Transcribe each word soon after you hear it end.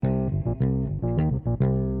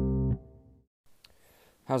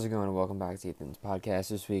How's it going? And welcome back to Ethan's podcast.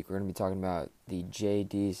 This week we're going to be talking about the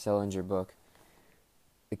J.D. Salinger book,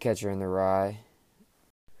 The Catcher in the Rye.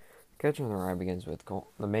 The Catcher in the Rye begins with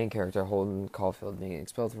the main character, Holden Caulfield, being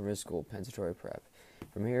expelled from his school, Pensatory Prep.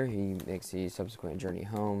 From here, he makes the subsequent journey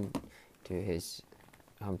home to his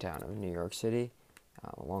hometown of New York City.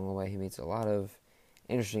 Along the way, he meets a lot of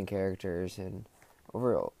interesting characters, and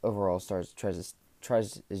overall is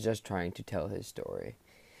just trying to tell his story.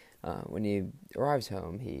 When he arrives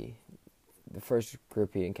home, the first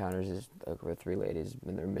group he encounters is a group of three ladies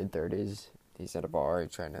in their mid-30s. He's at a bar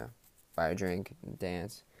trying to buy a drink and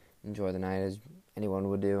dance, enjoy the night as anyone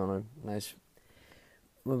would do on a nice,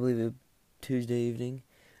 I believe, a Tuesday evening.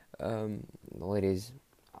 The ladies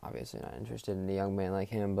obviously not interested in a young man like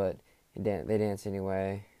him, but they dance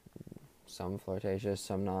anyway. Some flirtatious,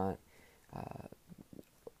 some not.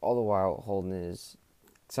 All the while, Holden is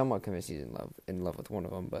somewhat convinced he's in love with one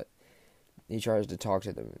of them, but he tries to talk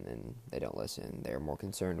to them, and they don't listen. They're more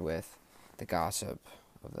concerned with the gossip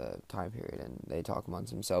of the time period, and they talk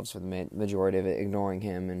amongst themselves for the majority of it, ignoring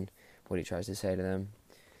him and what he tries to say to them.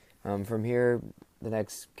 From here, the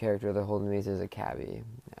next character that Holden meets is a cabbie.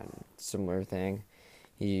 Similar thing.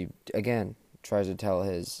 He, again, tries to tell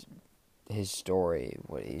his story.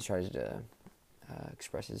 What he tries to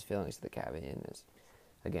express his feelings to the cabbie, and is,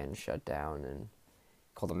 again, shut down and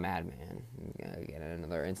called a madman. Again,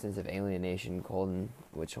 another instance of alienation,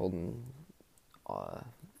 which Holden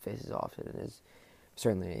faces often, and is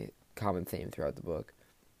certainly a common theme throughout the book.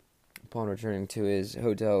 Upon returning to his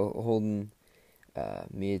hotel, Holden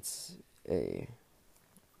meets a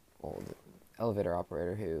old elevator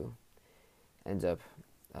operator who ends up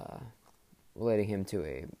relating him to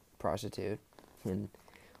a prostitute, and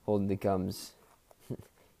Holden becomes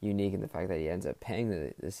unique in the fact that he ends up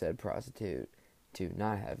paying the said prostitute to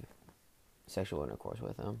not have sexual intercourse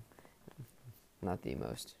with him. Not the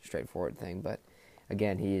most straightforward thing, but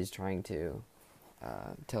again, he is trying to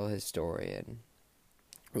tell his story and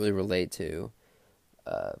really relate to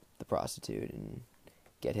the prostitute and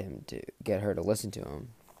get her to listen to him.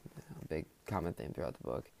 A big common theme throughout the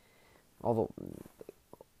book. Although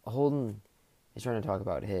Holden is trying to talk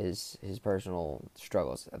about his personal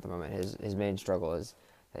struggles at the moment. His main struggle is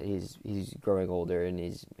that he's growing older, and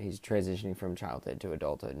he's transitioning from childhood to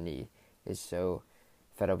adulthood, and he is so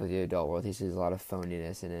fed up with the adult world. He sees a lot of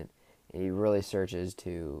phoniness in it, and he really searches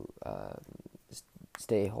to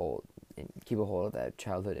keep a hold of that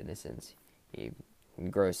childhood innocence. He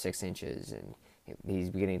grows 6 inches, and he's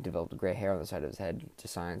beginning to develop gray hair on the side of his head, to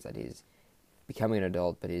signs that he's becoming an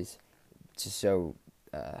adult, but he's just so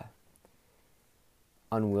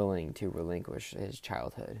unwilling to relinquish his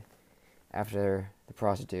childhood. After the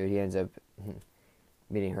prostitute, he ends up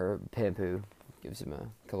meeting her pimp, who gives him a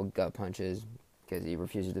couple gut punches because he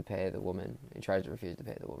refuses to pay the woman. He tries to refuse to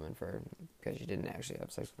pay the woman because she didn't actually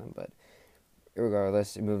have sex with him. But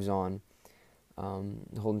regardless, it moves on.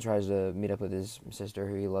 Holden tries to meet up with his sister,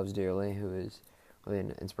 who he loves dearly, who is really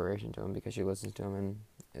an inspiration to him because she listens to him and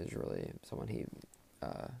is really someone he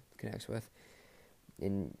connects with.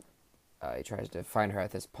 And he tries to find her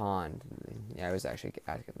at this pond. Yeah, I was actually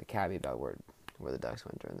asking the cabbie about where the ducks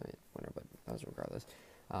went during the winter, but that was regardless.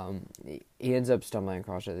 He ends up stumbling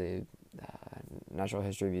across the Natural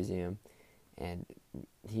History Museum, and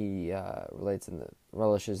he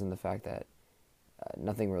relishes in the fact that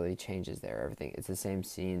nothing really changes there. It's the same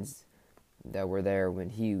scenes that were there when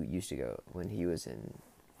he used to go when he was in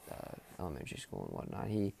elementary school and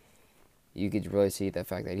whatnot. You could really see the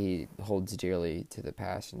fact that he holds dearly to the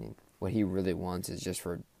past, and what he really wants is just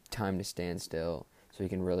for time to stand still, so he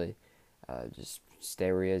can really just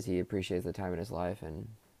stay where he is. He appreciates the time in his life, and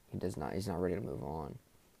he's not ready to move on.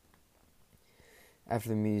 After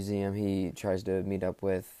the museum, he tries to meet up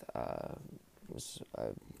with a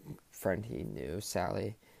friend he knew,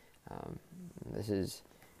 Sally. This is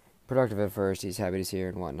productive at first. He's happy to see her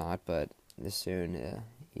and whatnot, but he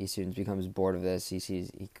soon becomes bored of this. He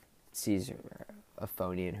sees a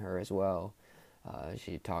phony in her as well.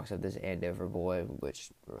 She talks of this Andover boy, which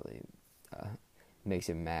really makes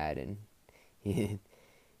him mad, and he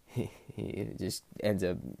just ends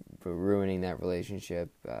up ruining that relationship.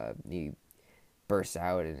 He bursts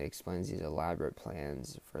out and explains these elaborate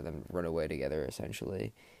plans for them to run away together,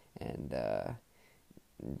 essentially, and that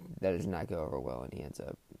does not go over well, and he ends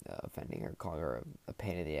up offending her, calling her a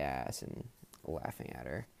pain in the ass, and laughing at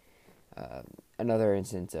her. Another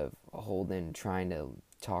instance of Holden trying to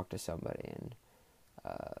talk to somebody and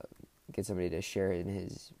get somebody to share in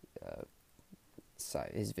his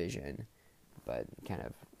vision, but kind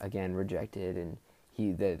of again rejected, and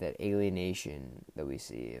that alienation that we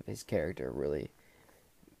see of his character really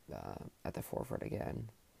at the forefront again.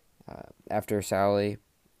 After Sally,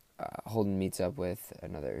 Holden meets up with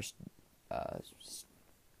another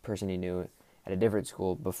person he knew at a different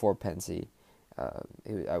school before Pensy.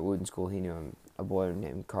 At Wooten School, he knew a boy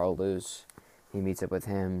named Carl Luce. He meets up with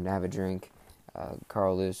him to have a drink.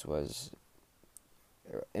 Carl Luce was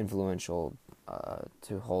influential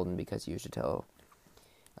to Holden because he used to tell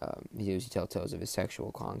tales of his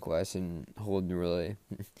sexual conquest, and Holden really,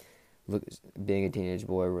 being a teenage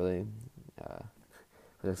boy, really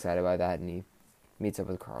was excited by that, and he meets up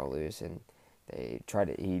with Carl Luce, and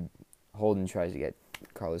Holden tries to get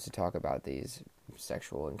Carl Luce to talk about these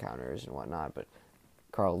sexual encounters and whatnot, but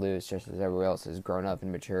Carl Luce, just as everyone else, has grown up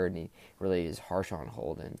and matured, and he really is harsh on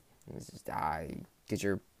Holden. He's just, get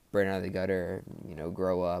your brain out of the gutter,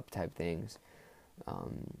 grow up type things.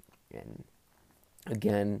 And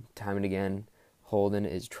again, time and again, Holden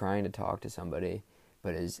is trying to talk to somebody,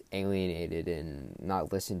 but is alienated and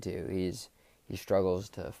not listened to. He struggles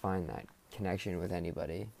to find that connection with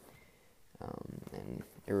anybody, and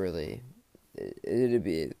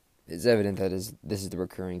it's evident that this is the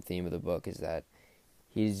recurring theme of the book, is that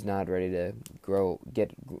he's not ready to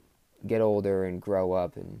get older and grow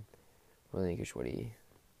up and relinquish what he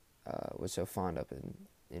was so fond of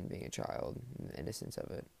in being a child, and the innocence of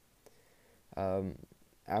it.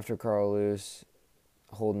 After Carl Luce,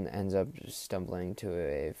 Holden ends up stumbling to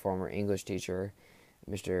a former English teacher,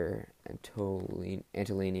 Mr.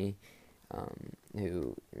 Antolini,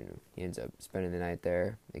 who he ends up spending the night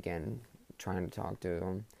there, again, trying to talk to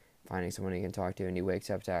him, finding someone he can talk to, and he wakes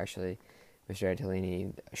up to actually Mr.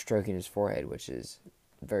 Antolini stroking his forehead, which is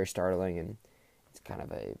very startling, and it's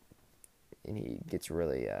and he gets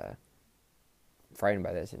really frightened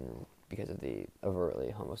by this, and because of the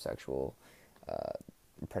overtly homosexual,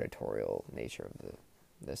 predatorial nature of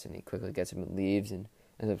this, and he quickly gets him and leaves, and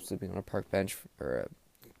ends up sleeping on a park bench or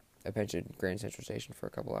a bench at Grand Central Station for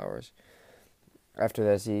a couple hours. After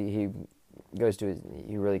this, he goes to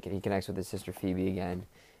he connects with his sister Phoebe again,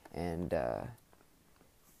 and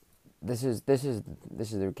this is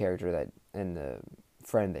the character that, and the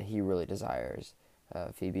friend that he really desires.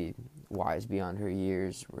 Phoebe, wise beyond her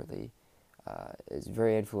years, really is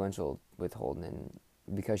very influential with Holden, and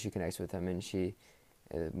because she connects with him, and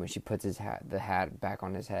when she puts the hat back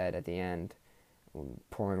on his head at the end,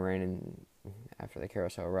 pouring rain and after the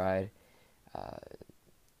carousel ride,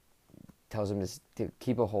 tells him to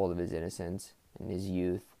keep a hold of his innocence and his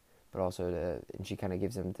youth, but also and she kind of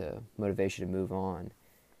gives him the motivation to move on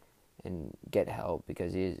and get help,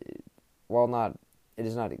 because it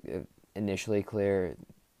is not initially clear,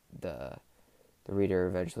 the reader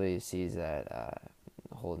eventually sees that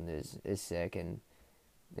Holden is sick, and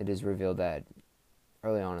it is revealed that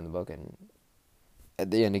early on in the book, and at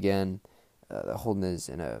the end again, Holden is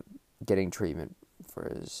getting treatment for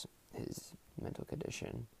his mental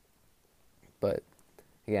condition. But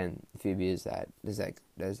again, Phoebe is that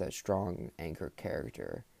strong anchor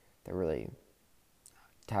character that really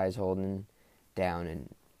ties Holden down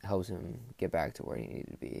and helps him get back to where he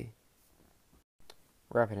needed to be.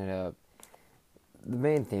 Wrapping it up, the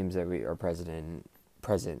main themes that are present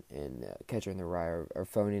in Catcher in the Rye are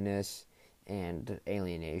phoniness and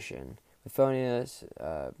alienation. With phoniness,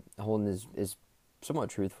 Holden is somewhat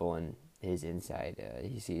truthful in his insight.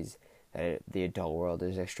 He sees that the adult world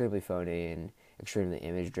is extremely phony and extremely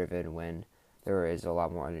image-driven when there is a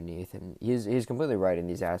lot more underneath. And he's completely right in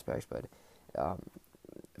these aspects, but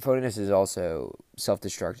phoniness is also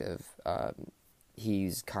self-destructive.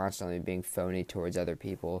 He's constantly being phony towards other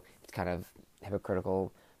people. It's kind of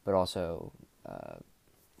hypocritical, but also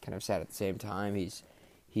kind of sad at the same time.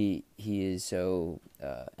 He is so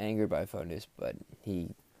angered by phoniness, but he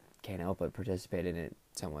can't help but participate in it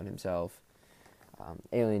somewhat himself.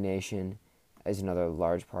 Alienation is another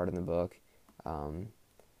large part in the book.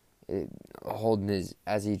 Holden is,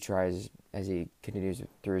 as he continues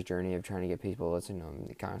through his journey of trying to get people to listen to him,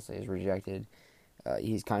 he constantly is rejected.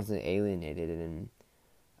 He's constantly alienated, and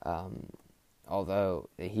although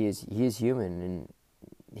he is human, and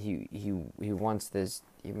he wants this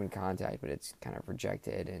human contact, but it's kind of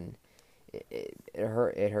rejected, and it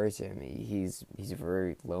hurts him. He's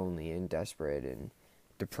very lonely and desperate and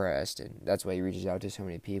depressed, and that's why he reaches out to so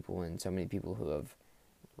many people, and so many people who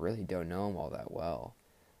really don't know him all that well.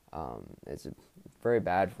 It's very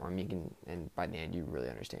bad for him. And by the end, you really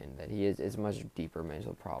understand that it's a much deeper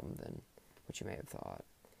mental problem than what you may have thought.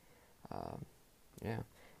 Yeah,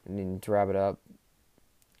 and then to wrap it up,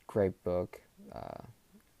 great book,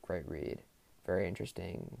 great read, very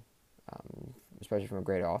interesting, especially from a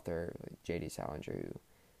great author like J.D. Salinger,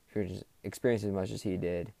 who just experienced as much as he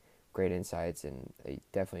did, great insights, and a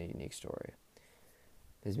definitely unique story.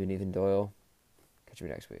 This has been Ethan Doyle. Catch me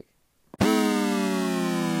next week.